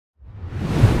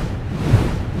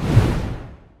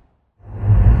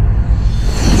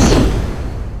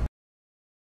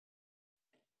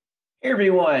Hey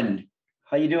everyone,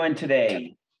 how you doing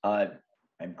today? I'm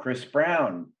Chris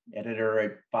Brown, editor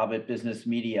at Bobit Business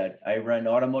Media. I run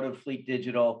Automotive Fleet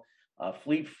Digital,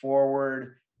 Fleet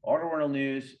Forward, Auto Rental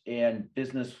News, and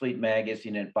Business Fleet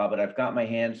Magazine at Bobit. I've got my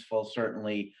hands full,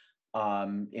 certainly,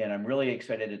 and I'm really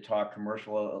excited to talk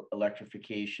commercial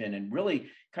electrification and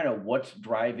really kind of what's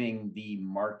driving the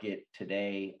market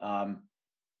today.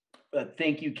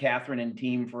 Thank you, Catherine and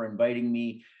team, for inviting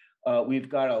me. We've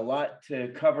got a lot to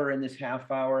cover in this half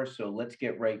hour, so let's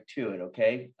get right to it,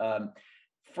 okay?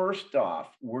 First off,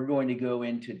 we're going to go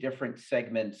into different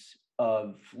segments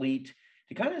of fleet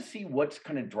to kind of see what's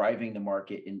kind of driving the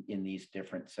market in these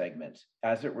different segments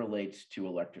as it relates to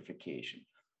electrification.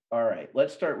 All right,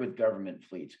 let's start with government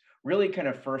fleets. Really kind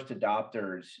of first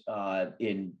adopters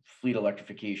in fleet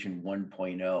electrification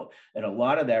 1.0. And a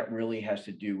lot of that really has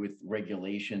to do with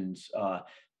regulations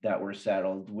that were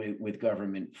settled with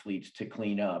government fleets to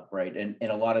clean up, right? And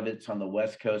a lot of it's on the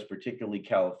West Coast, particularly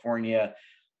California.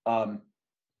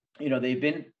 They've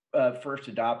been first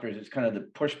adopters. It's kind of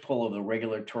the push-pull of the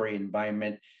regulatory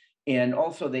environment. And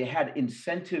also they had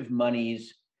incentive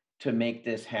monies to make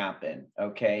this happen,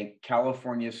 okay?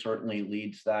 California certainly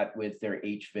leads that with their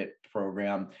HVIP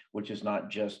program, which is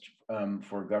not just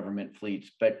for government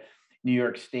fleets, but New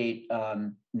York State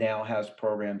now has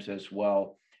programs as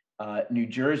well. New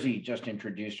Jersey just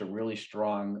introduced a really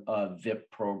strong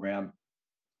VIP program.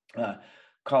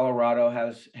 Colorado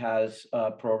has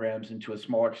programs, and to a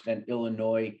smaller extent,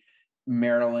 Illinois,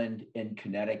 Maryland, and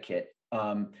Connecticut.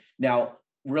 Now,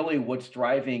 really what's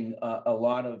driving a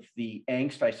lot of the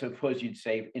angst, I suppose you'd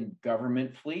say, in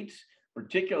government fleets,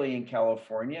 particularly in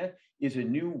California, is a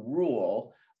new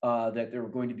rule that they're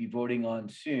going to be voting on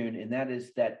soon. And that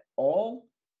is that all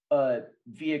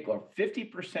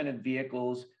 50% of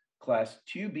vehicles class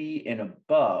 2B and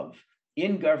above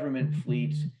in government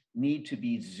fleets need to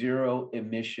be zero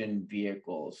emission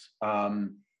vehicles.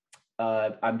 I'm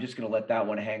just going to let that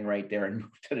one hang right there and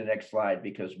move to the next slide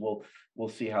because we'll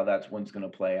see how that one's going to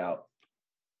play out.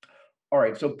 All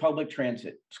right, so public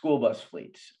transit, school bus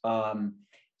fleets. The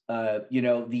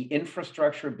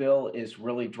infrastructure bill is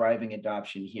really driving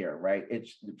adoption here, right?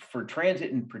 It's for transit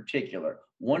in particular,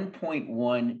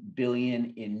 1.1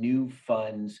 billion in new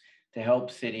funds to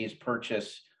help cities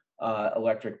purchase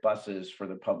electric buses for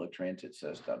the public transit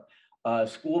system.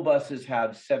 School buses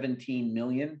have 17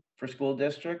 million for school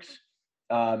districts.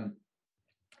 There's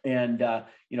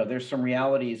some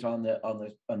realities on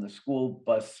the school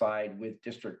bus side with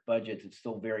district budgets. It's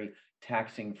still very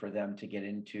taxing for them to get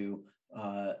into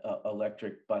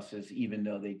electric buses, even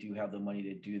though they do have the money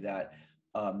to do that.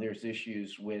 There's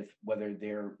issues with whether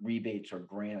they're rebates or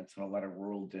grants, and a lot of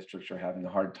rural districts are having a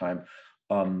hard time,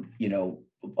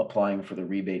 applying for the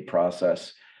rebate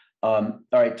process. All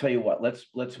right, tell you what,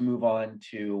 let's move on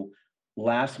to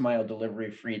last mile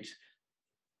delivery fleets.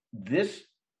 This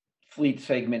fleet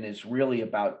segment is really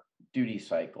about duty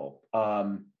cycle.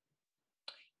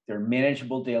 They're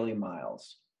manageable daily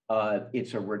miles.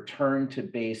 It's a return to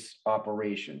base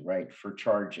operation, right, for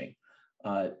charging.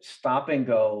 Stop and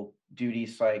go duty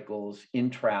cycles in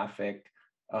traffic,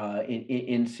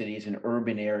 in cities and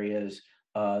urban areas.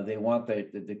 They want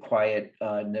the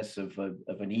quietness of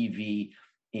an EV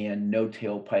and no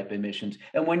tailpipe emissions.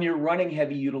 And when you're running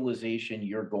heavy utilization,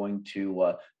 you're going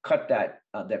to cut that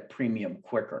premium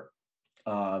quicker,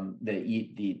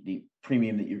 the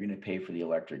premium that you're going to pay for the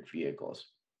electric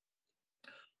vehicles.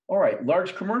 All right,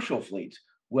 large commercial fleets.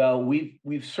 Well,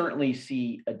 we've certainly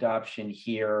see adoption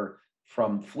here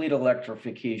from fleet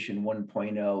electrification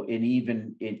 1.0 and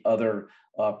even in other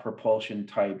propulsion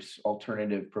types,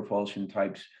 alternative propulsion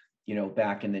types,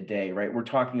 back in the day, right? We're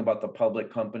talking about the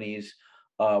public companies.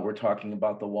 We're talking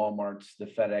about the Walmarts, the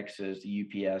FedExes, the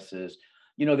UPSs.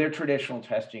 They're traditional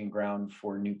testing ground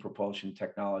for new propulsion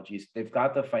technologies. They've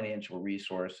got the financial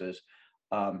resources,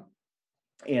 and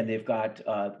they've got,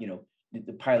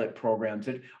 the pilot programs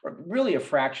that are really a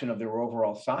fraction of their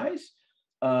overall size.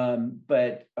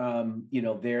 They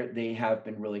have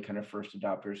been really kind of first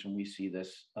adopters, and we see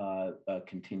this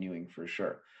continuing for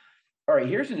sure. All right,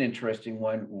 here's an interesting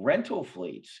one, rental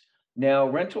fleets. Now,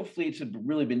 rental fleets have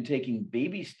really been taking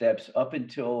baby steps up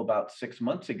until about 6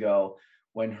 months ago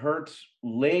when Hertz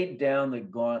laid down the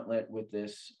gauntlet with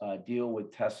this deal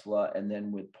with Tesla and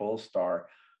then with Polestar.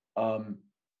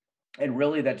 And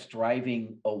really that's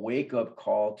driving a wake-up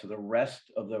call to the rest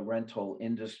of the rental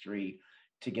industry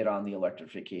to get on the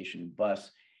electrification bus.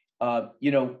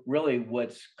 Really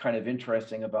what's kind of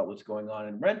interesting about what's going on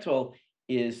in rental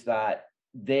is that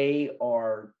they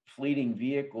are fleeting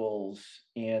vehicles,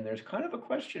 and there's kind of a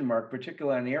question mark,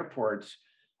 particularly on airports,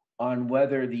 on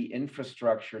whether the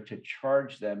infrastructure to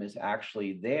charge them is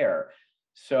actually there.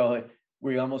 So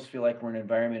we almost feel like we're in an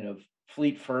environment of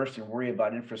fleet first and worry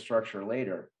about infrastructure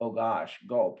later. Oh gosh,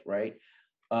 gulp, right?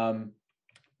 Um,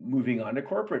 Moving on to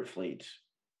corporate fleets.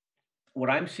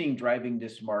 What I'm seeing driving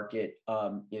this market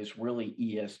is really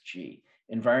ESG,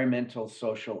 environmental,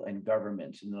 social, and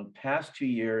governance. In the past 2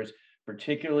 years,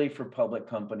 particularly for public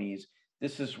companies,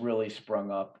 this has really sprung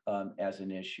up as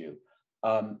an issue.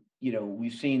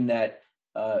 We've seen that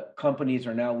companies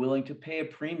are now willing to pay a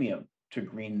premium to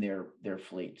green their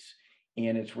fleets,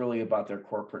 and it's really about their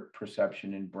corporate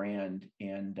perception and brand,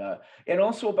 and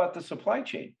also about the supply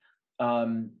chain.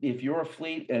 If you're a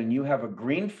fleet and you have a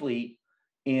green fleet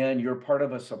and you're part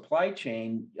of a supply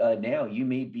chain, now you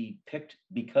may be picked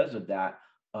because of that,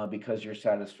 because you're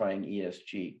satisfying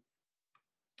ESG.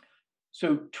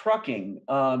 So trucking,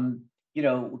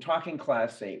 we're talking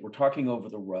Class 8, we're talking over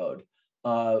the road,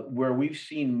 where we've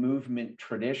seen movement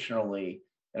traditionally,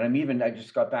 and I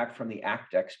just got back from the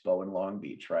ACT Expo in Long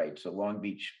Beach, right? So Long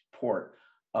Beach Port,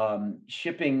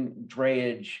 shipping,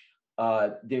 drayage,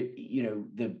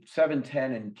 the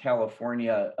 710 in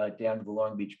California down to the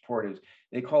Long Beach port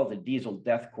they call it the diesel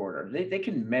death corridor. They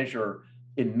can measure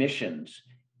emissions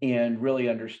and really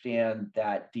understand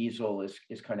that diesel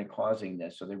is kind of causing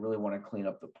this. So they really want to clean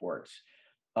up the ports.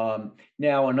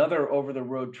 Now, another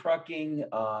over-the-road trucking,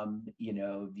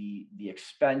 the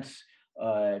expense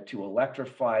to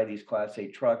electrify these Class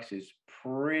 8 trucks is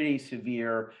pretty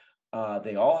severe. All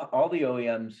the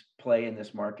OEMs play in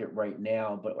this market right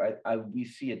now, but we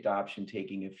see adoption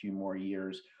taking a few more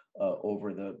years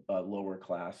over the lower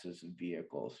classes of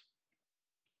vehicles.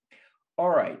 All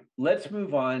right, let's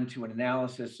move on to an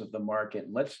analysis of the market.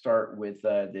 Let's start with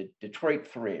the Detroit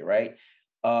 3, right?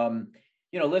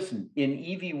 Listen, in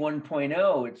EV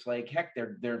 1.0, it's like, heck,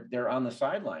 they're on the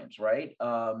sidelines, right?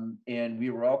 And we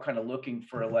were all kind of looking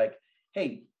for like,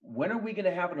 hey, when are we going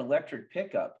to have an electric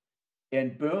pickup?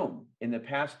 And boom, in the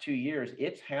past 2 years,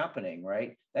 it's happening,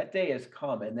 right? That day has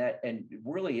come, and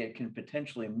really it can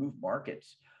potentially move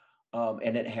markets,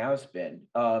 and it has been.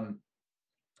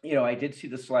 I did see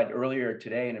the slide earlier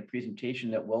today in a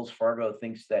presentation that Wells Fargo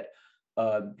thinks that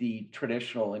the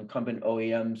traditional incumbent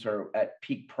OEMs are at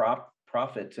peak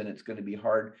profits, and it's going to be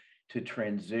hard to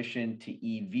transition to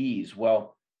EVs.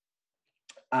 Well,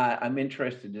 I'm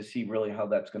interested to see really how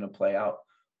that's going to play out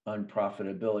on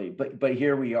profitability. But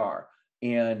here we are,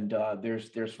 and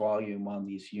there's volume on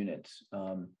these units.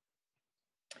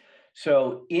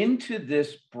 So into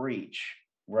this breach,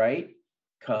 right,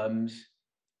 comes,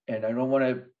 and I don't want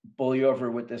to bowl you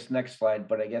over with this next slide,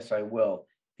 but I guess I will.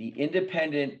 The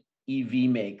independent EV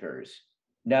makers.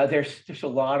 Now there's a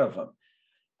lot of them,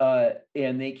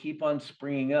 and they keep on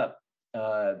springing up.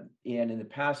 And in the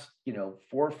past, 4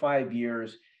 or 5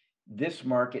 years, this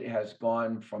market has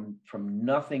gone from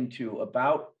nothing to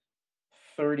about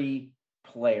 30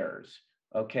 players.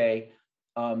 Okay,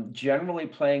 generally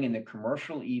playing in the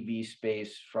commercial EV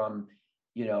space from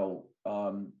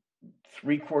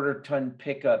 3/4 ton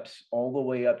pickups all the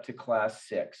way up to Class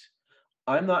 6.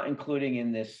 I'm not including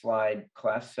in this slide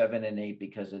Class 7 and 8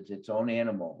 because it's its own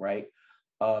animal, right?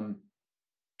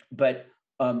 But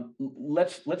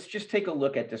let's just take a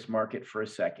look at this market for a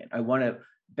second. I want to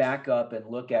back up and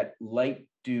look at light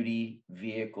duty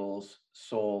vehicles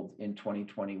sold in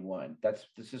 2021. This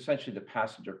is essentially the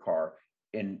passenger car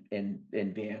in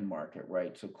van market,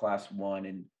 right? So Class 1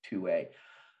 and 2A.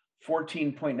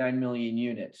 14.9 million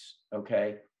units,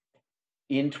 okay?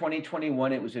 In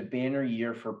 2021, it was a banner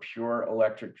year for pure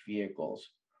electric vehicles.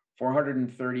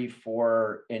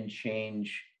 434 and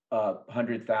change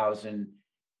 100,000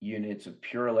 units of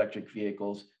pure electric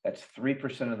vehicles. That's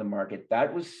 3% of the market.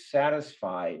 That was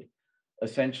satisfied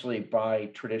essentially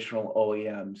by traditional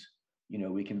OEMs.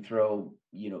 We can throw,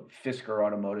 Fisker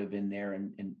Automotive in there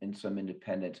and some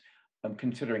independents. I'm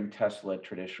considering Tesla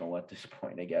traditional at this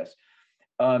point, I guess.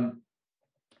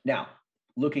 Now,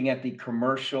 looking at the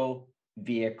commercial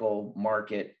vehicle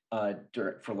market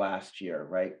for last year,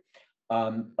 right?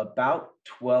 About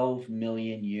 12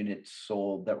 million units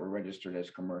sold that were registered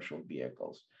as commercial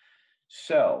vehicles.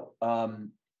 So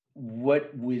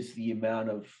what was the amount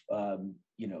of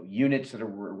units that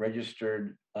were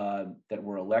registered that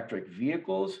were electric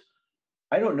vehicles?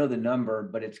 I don't know the number,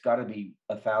 but it's got to be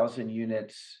 1,000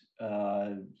 units,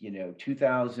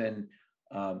 2,000,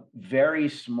 very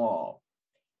small.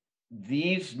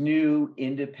 These new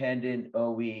independent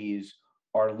OEs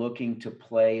are looking to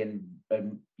play in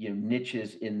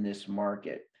niches in this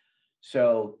market.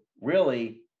 So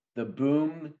really, the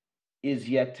boom is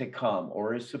yet to come,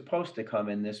 or is supposed to come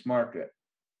in this market.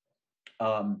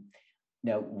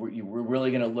 Now we're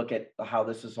really going to look at how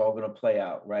this is all going to play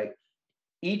out, right?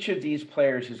 Each of these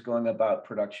players is going about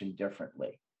production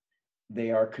differently.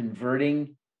 They are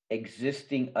converting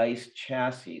existing ICE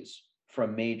chassis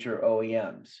from major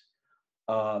OEMs.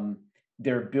 Um,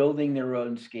 they're building their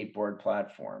own skateboard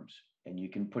platforms, and you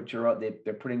can put your own.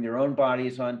 They're putting their own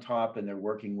bodies on top, and they're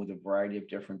working with a variety of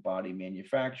different body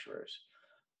manufacturers.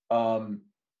 Um,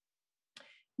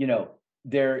 you know,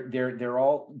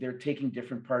 they're taking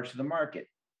different parts of the market: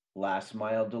 last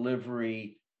mile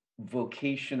delivery,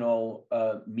 vocational,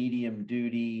 medium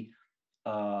duty,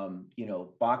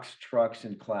 box trucks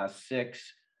in class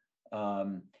 6.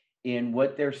 And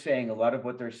what they're saying, a lot of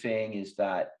what they're saying is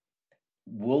that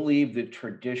we'll leave the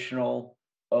traditional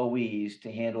OEs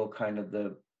to handle kind of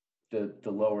the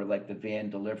lower, like the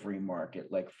van delivery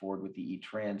market, like Ford with the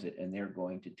e-Transit, and they're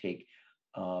going to take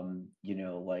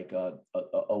like a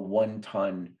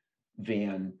 1-ton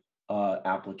van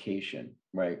application,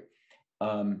 right?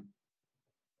 Um,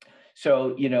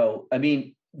 so, I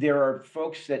mean, there are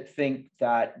folks that think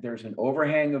that there's an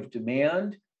overhang of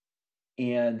demand,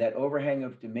 and that overhang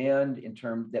of demand in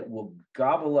terms that will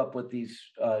gobble up what these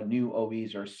new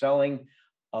OEs are selling.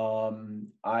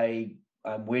 I'm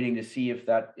waiting to see if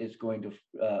that is going to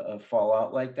fall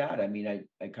out like that. I mean,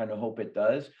 I kind of hope it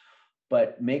does,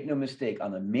 but make no mistake,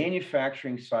 on the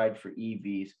manufacturing side for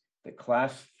EVs, the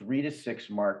class 3 to 6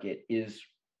 market is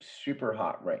super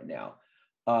hot right now.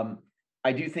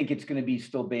 I do think it's going to be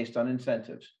still based on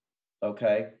incentives.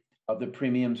 Okay, the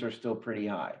premiums are still pretty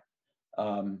high.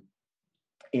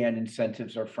 And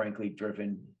incentives are frankly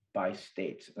driven by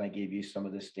states. And I gave you some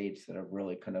of the states that have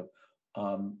really kind of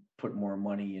put more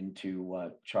money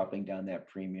into chopping down that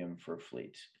premium for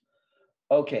fleets.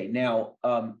 Okay, now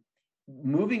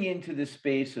moving into this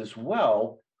space as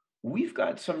well, we've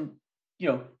got some,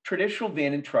 traditional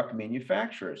van and truck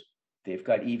manufacturers. They've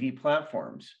got EV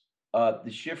platforms. The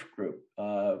Shift Group,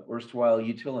 erstwhile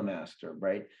Utilimaster,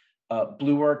 right?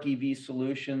 Blue Arc EV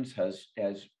Solutions has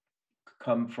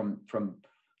come from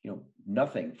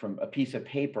nothing, from a piece of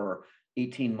paper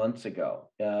 18 months ago,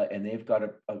 and they've got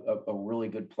a really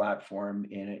good platform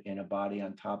and a body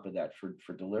on top of that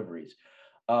for deliveries.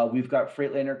 We've got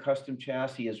Freightliner Custom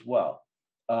Chassis as well,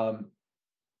 and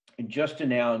just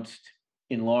announced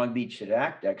in Long Beach at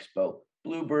ACT Expo,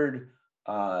 Bluebird,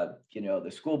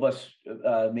 the school bus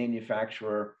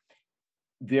manufacturer,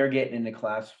 they're getting into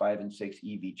class 5 and 6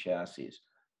 EV chassis.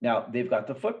 Now they've got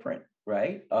the footprint,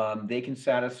 right? They can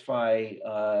satisfy,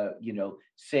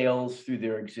 sales through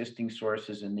their existing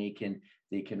sources, and they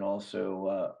can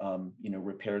also,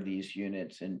 repair these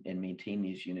units and maintain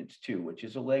these units too, which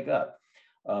is a leg up.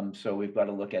 So we've got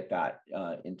to look at that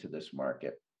into this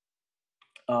market.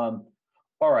 All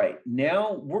right,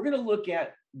 now we're going to look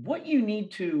at what you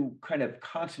need to kind of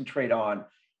concentrate on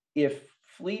if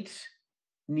fleets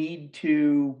need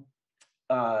to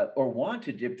or want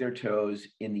to dip their toes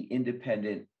in the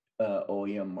independent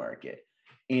OEM market.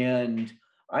 And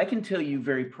I can tell you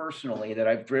very personally that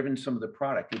I've driven some of the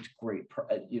product. It's great.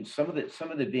 Some of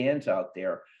the vans out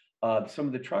there, some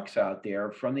of the trucks out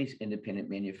there from these independent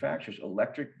manufacturers,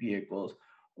 electric vehicles,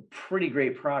 a pretty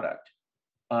great product.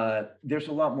 There's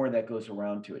a lot more that goes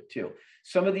around to it too.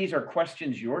 Some of these are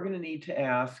questions you're going to need to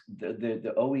ask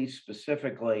the OEs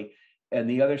specifically, and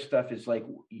the other stuff is like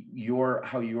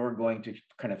how you're going to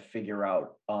kind of figure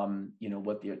out,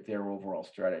 what their overall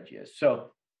strategy is.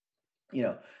 So,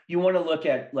 you want to look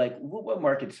at like what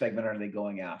market segment are they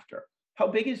going after? How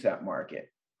big is that market?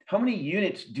 How many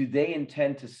units do they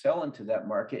intend to sell into that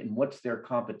market, and what's their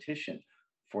competition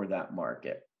for that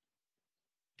market?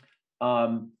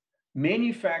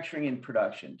 Manufacturing and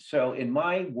production. So in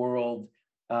my world,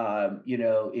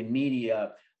 in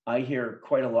media, I hear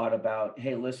quite a lot about,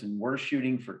 hey, listen, we're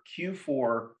shooting for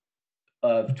Q4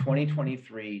 of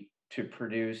 2023 to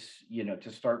produce,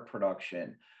 to start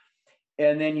production.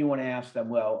 And then you want to ask them,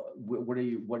 well,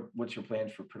 what's your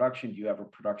plans for production? Do you have a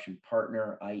production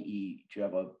partner, i.e., do you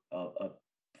have a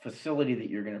facility that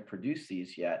you're going to produce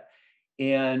these yet?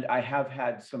 And I have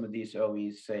had some of these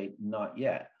OEs say, not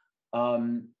yet.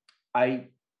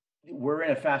 We're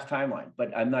in a fast timeline,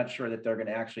 but I'm not sure that they're going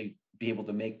to actually be able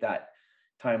to make that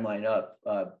timeline up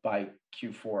by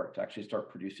Q4 to actually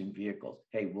start producing vehicles.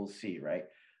 Hey, we'll see, right?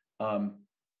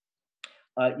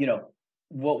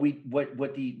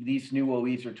 These new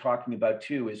OEs are talking about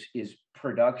too is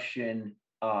production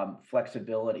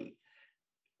flexibility.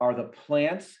 Are the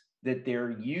plants that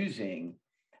they're using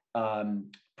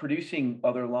producing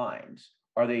other lines?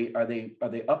 Are they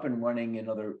up and running in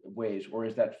other ways, or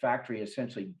is that factory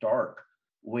essentially dark,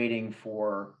 waiting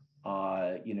for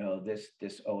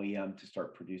this OEM to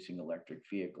start producing electric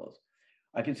vehicles?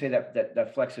 I can say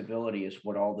that flexibility is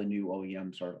what all the new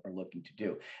OEMs are looking to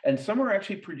do. And some are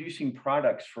actually producing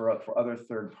products for other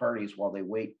third parties while they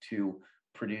wait to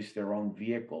produce their own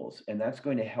vehicles. And that's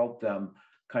going to help them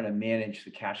kind of manage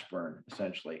the cash burn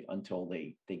essentially until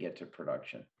they get to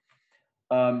production.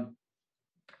 Um,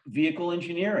 Vehicle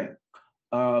engineering.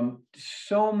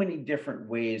 So many different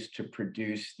ways to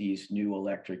produce these new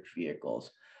electric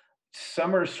vehicles.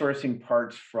 Some are sourcing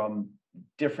parts from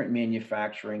different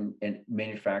manufacturers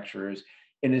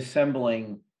and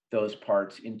assembling those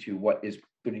parts into what is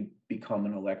going to become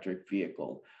an electric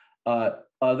vehicle.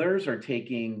 Others are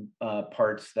taking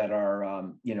parts that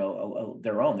are,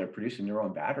 their own. They're producing their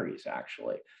own batteries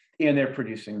actually, and they're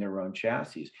producing their own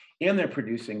chassis, and they're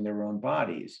producing their own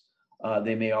bodies.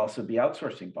 They may also be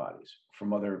outsourcing bodies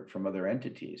from other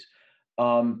entities.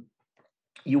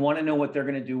 You want to know what they're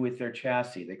going to do with their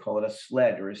chassis. They call it a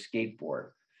sled or a skateboard.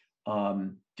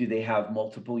 Do they have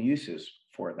multiple uses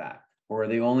for that, or are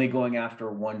they only going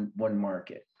after one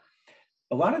market?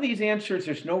 A lot of these answers,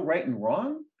 there's no right and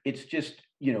wrong. It's just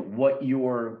what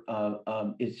your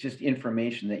it's just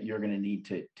information that you're going to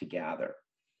need to gather.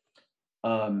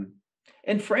 And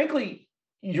frankly,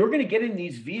 you're going to get in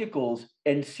these vehicles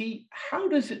and see how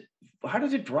does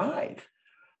it drive.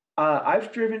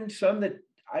 I've driven some that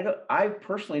I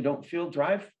personally don't feel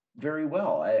drive very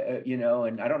well.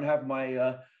 And I don't have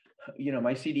my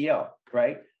my CDL,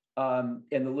 right? And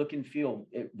the look and feel,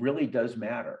 it really does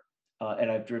matter.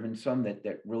 And I've driven some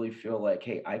that really feel like,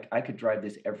 hey, I could drive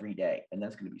this every day, and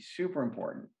that's going to be super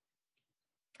important.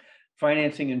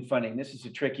 Financing and funding. This is a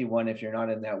tricky one if you're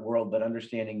not in that world, but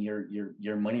understanding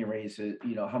your money raises,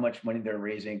 how much money they're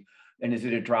raising, and is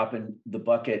it a drop in the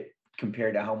bucket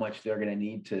compared to how much they're going to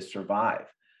need to survive.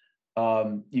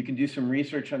 You can do some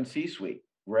research on C-suite,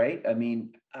 right? I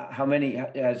mean, how many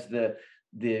has the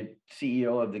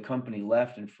CEO of the company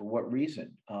left, and for what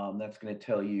reason? That's going to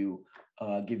tell you,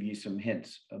 give you some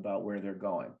hints about where they're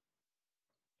going.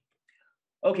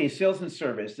 Okay, sales and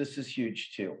service. This is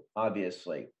huge too,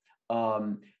 obviously.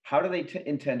 How do they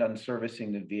intend on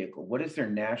servicing the vehicle? What is their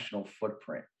national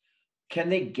footprint? Can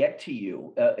they get to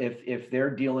you if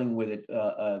they're dealing with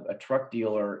a truck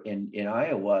dealer in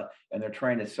Iowa and they're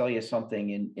trying to sell you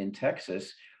something in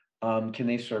Texas? Can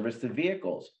they service the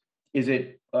vehicles? Is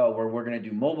it where we're going to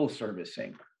do mobile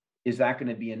servicing? Is that going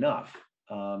to be enough?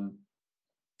 How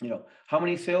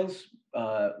many sales?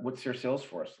 What's their sales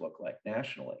force look like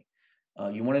nationally?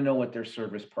 You want to know what their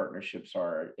service partnerships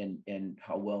are and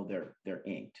how well they're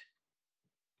inked.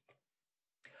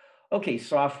 Okay,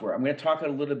 software. I'm going to talk a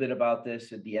little bit about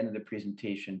this at the end of the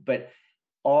presentation, but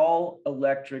all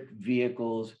electric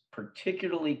vehicles,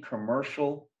 particularly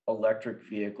commercial electric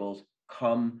vehicles,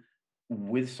 come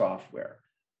with software.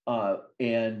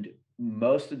 And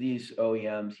most of these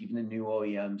OEMs, even the new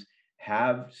OEMs,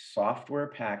 have software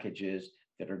packages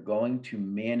that are going to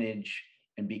manage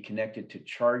and be connected to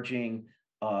charging,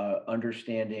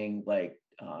 understanding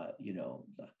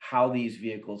how these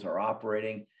vehicles are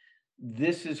operating.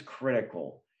 This is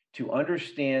critical to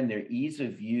understand their ease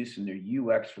of use and their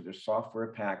UX for their software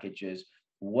packages,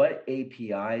 what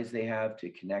APIs they have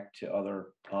to connect to other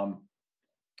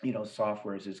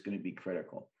softwares is going to be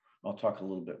critical. I'll talk a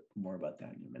little bit more about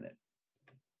that in a minute.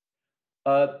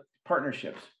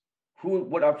 Partnerships.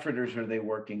 What outfitters are they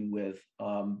working with,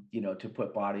 to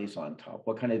put bodies on top?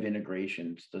 What kind of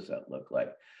integrations does that look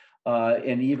like?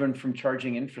 And even from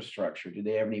charging infrastructure, do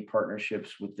they have any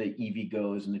partnerships with the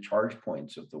EVgo's and the charge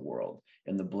points of the world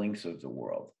and the Blinks of the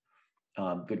world?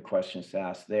 Good questions to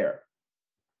ask there.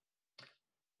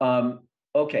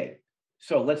 Okay,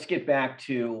 so let's get back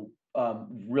to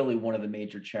really one of the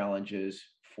major challenges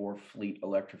for fleet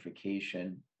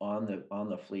electrification on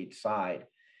the fleet side.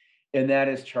 And that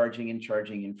is charging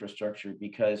infrastructure,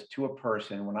 because to a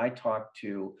person, when I talk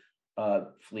to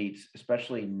fleets,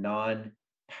 especially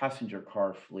non-passenger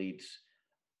car fleets,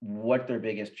 what their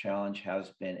biggest challenge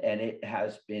has been, and it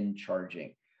has been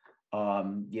charging.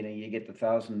 You get the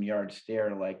 1,000-yard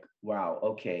stare, like, wow,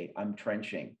 okay, I'm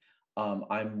trenching.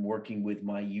 I'm working with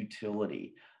my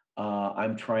utility.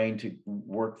 I'm trying to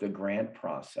work the grant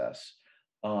process.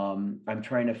 I'm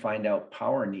trying to find out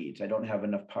power needs. I don't have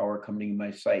enough power coming to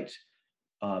my sites.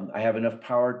 I have enough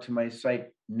power to my site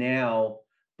now,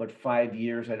 but 5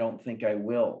 years, I don't think I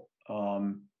will.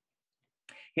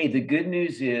 Hey, the good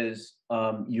news is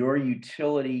your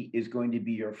utility is going to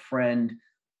be your friend.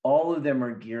 All of them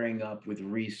are gearing up with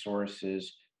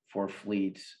resources for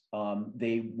fleets.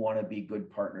 They want to be good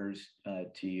partners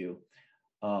to you.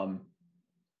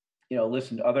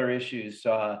 Listen to other issues.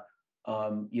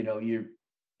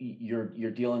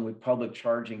 You're dealing with public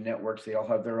charging networks. They all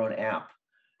have their own app.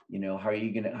 How are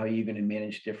you gonna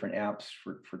manage different apps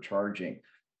for charging?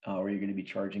 Or you're going to be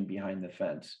charging behind the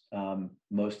fence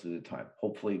most of the time,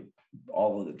 hopefully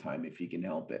all of the time if you can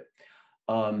help it.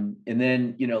 And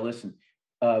then, listen,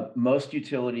 most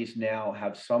utilities now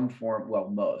have some form, well,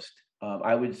 most,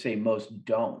 I would say most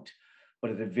don't,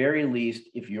 but at the very least,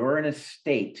 if you're in a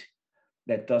state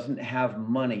that doesn't have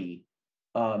money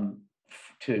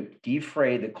to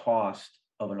defray the cost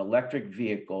of an electric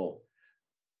vehicle,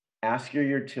 ask your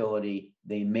utility.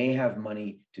 They may have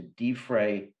money to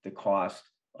defray the cost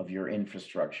of your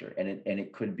infrastructure, and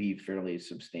it could be fairly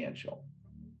substantial.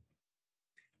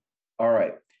 All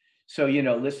right. So,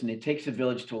 listen, it takes a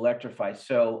village to electrify.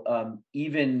 So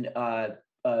even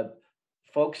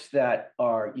folks that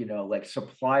are, like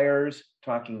suppliers,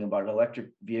 talking about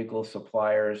electric vehicle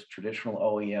suppliers, traditional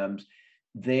OEMs,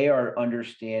 they are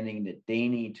understanding that they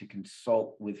need to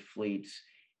consult with fleets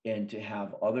and to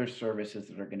have other services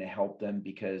that are going to help them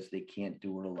because they can't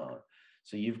do it alone.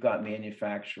 So you've got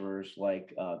manufacturers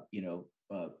like,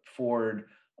 Ford,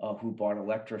 who bought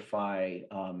Electrify.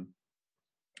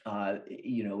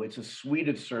 It's a suite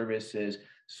of services,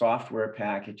 software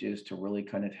packages to really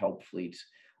kind of help fleets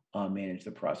manage the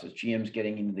process. GM's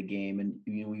getting into the game, and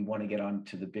we want to get on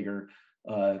to the bigger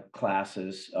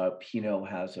classes. Pinot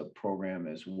has a program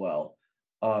as well.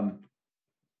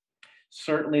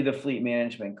 Certainly the fleet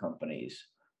management companies,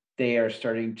 they are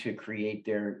starting to create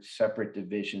their separate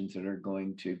divisions that are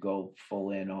going to go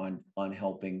full in on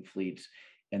helping fleets,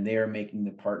 and they are making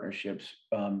the partnerships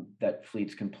that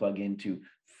fleets can plug into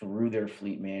through their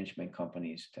fleet management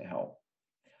companies to help.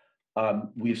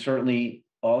 We've certainly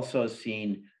also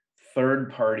seen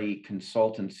third-party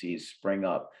consultancies spring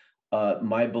up.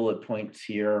 My bullet points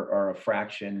here are a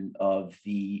fraction of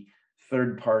the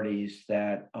third parties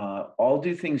that all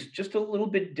do things just a little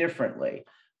bit differently.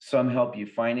 Some help you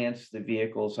finance the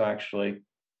vehicles, actually.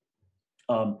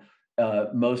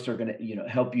 Most are going to,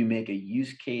 help you make a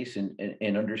use case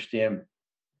and understand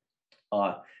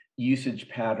usage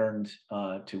patterns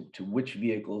to which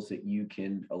vehicles that you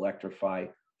can electrify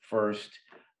first.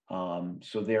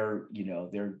 So they're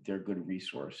good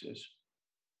resources.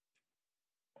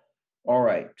 All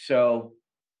right, so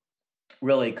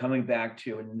really coming back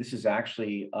to, and this is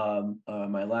actually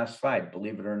my last slide,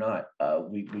 believe it or not,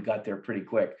 we got there pretty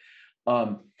quick.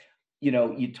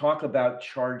 You talk about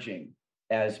charging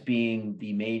as being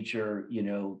the major,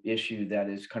 issue that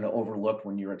is kind of overlooked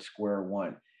when you're at square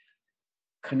one.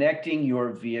 Connecting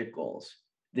your vehicles,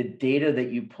 the data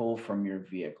that you pull from your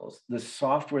vehicles, the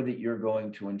software that you're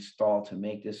going to install to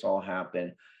make this all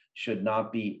happen should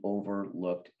not be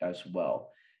overlooked as well.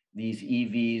 These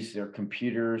EVs, they're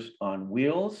computers on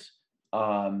wheels.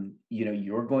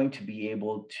 You're going to be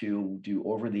able to do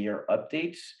over-the-air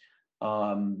updates.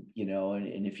 And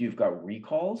if you've got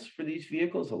recalls for these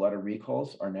vehicles, a lot of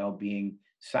recalls are now being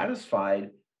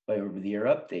satisfied by over-the-air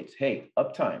updates. Hey,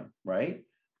 uptime, right?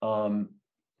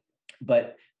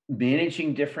 But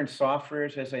managing different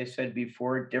softwares, as I said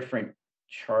before, different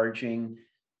charging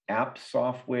app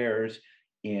softwares,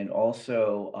 and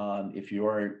also if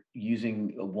you're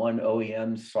using one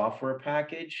OEM software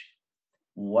package,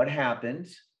 what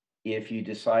happens if you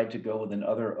decide to go with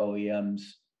another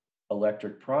OEM's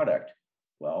electric product?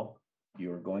 Well,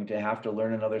 you're going to have to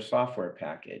learn another software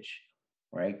package,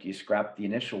 right? Do you scrap the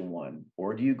initial one,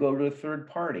 or do you go to a third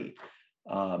party?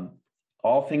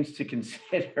 All things to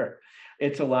consider.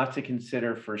 It's a lot to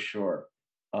consider for sure.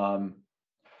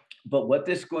 But what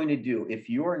this is going to do, if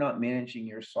you are not managing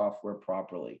your software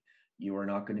properly, you are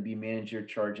not going to be managing your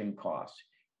charging costs.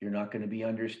 You're not going to be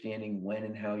understanding when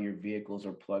and how your vehicles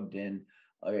are plugged in,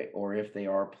 or if they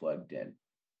are plugged in.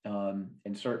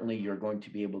 And certainly you're going to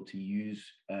be able to use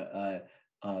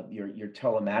your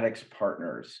telematics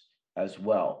partners as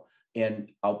well. And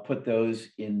I'll put those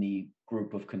in the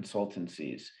group of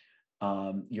consultancies.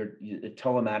 Your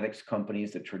telematics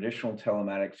companies, the traditional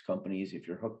telematics companies, if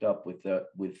you're hooked up with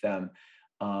them,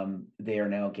 they are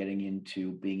now getting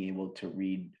into being able to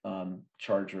read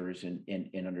chargers and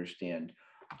understand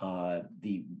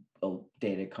the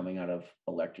data coming out of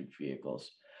electric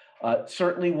vehicles.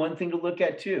 Certainly one thing to look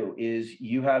at too is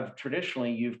you've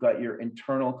got your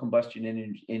internal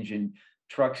combustion engine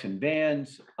trucks and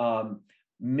vans.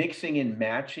 Mixing and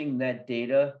matching that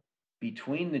data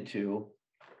between the two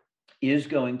is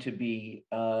going to be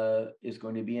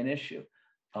an issue,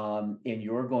 and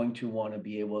you're going to want to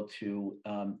be able to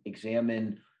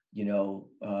examine,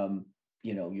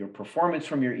 your performance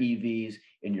from your EVs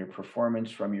and your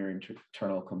performance from your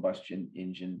internal combustion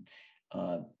engine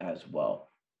as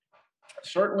well.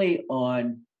 Certainly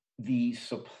on the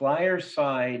supplier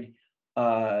side,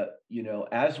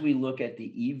 as we look at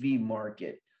the EV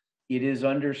market, it is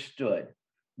understood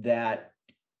that,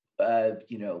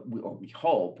 we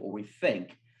hope or we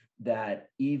think that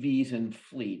EVs and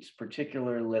fleets,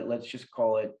 particularly, let's just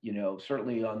call it,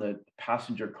 certainly on the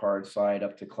passenger car side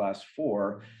up to class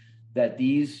 4, that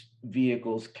these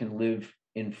vehicles can live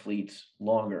in fleets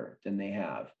longer than they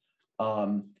have.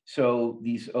 So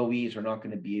these OEs are not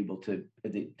going to be able to,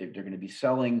 they're going to be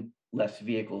selling less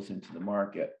vehicles into the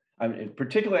market. I mean,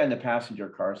 particularly on the passenger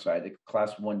car side, the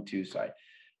class 1, 2 side.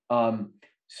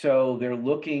 So they're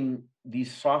looking,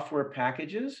 these software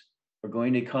packages are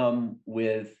going to come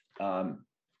with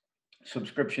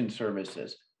subscription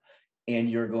services, and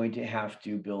you're going to have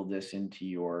to build this into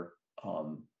your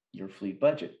fleet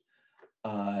budget.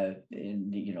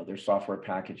 And their software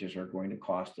packages are going to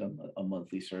cost them a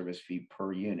monthly service fee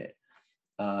per unit.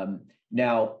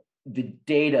 Now, the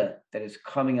data that is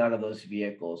coming out of those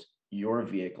vehicles, your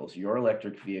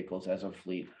electric vehicles as a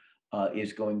fleet,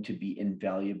 is going to be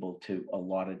invaluable to a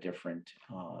lot of different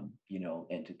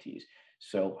entities.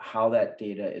 So how that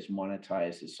data is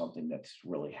monetized is something that's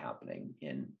really happening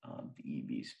in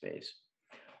the EV space.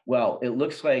 Well, it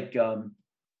looks like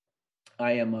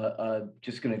I am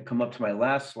just going to come up to my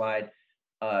last slide.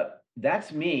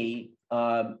 That's me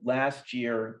last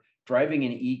year driving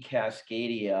an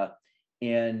e-Cascadia,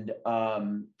 and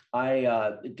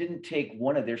I didn't take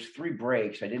there's 3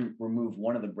 brakes. I didn't remove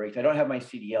one of the brakes. I don't have my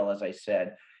CDL, as I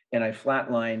said, and I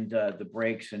flatlined the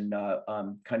brakes and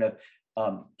kind of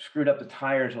screwed up the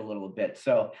tires a little bit.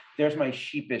 So there's my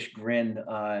sheepish grin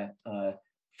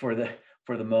for the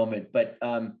moment. But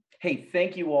hey,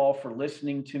 thank you all for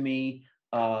listening to me.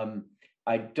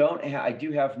 I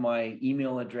do have my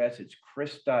email address. It's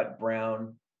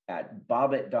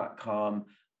chris.brown@bobit.com.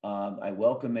 I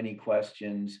welcome any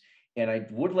questions. And I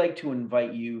would like to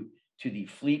invite you to the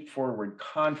Fleet Forward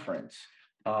Conference.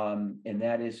 And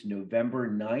that is November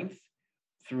 9th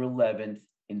through 11th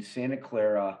in Santa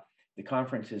Clara. The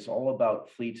conference is all about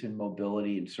fleets and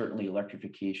mobility, and certainly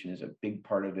electrification is a big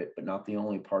part of it, but not the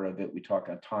only part of it. We talk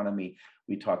autonomy,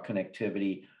 we talk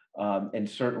connectivity, and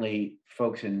certainly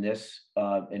folks in this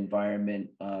environment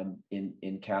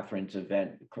in Catherine's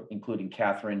event, including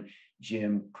Catherine,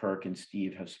 Jim, Kirk, and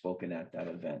Steve, have spoken at that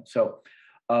event. So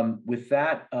with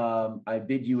that, I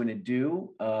bid you an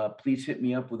adieu. Please hit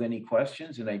me up with any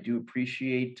questions, and I do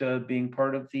appreciate being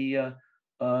part of the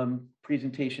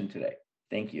presentation today.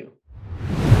 Thank you.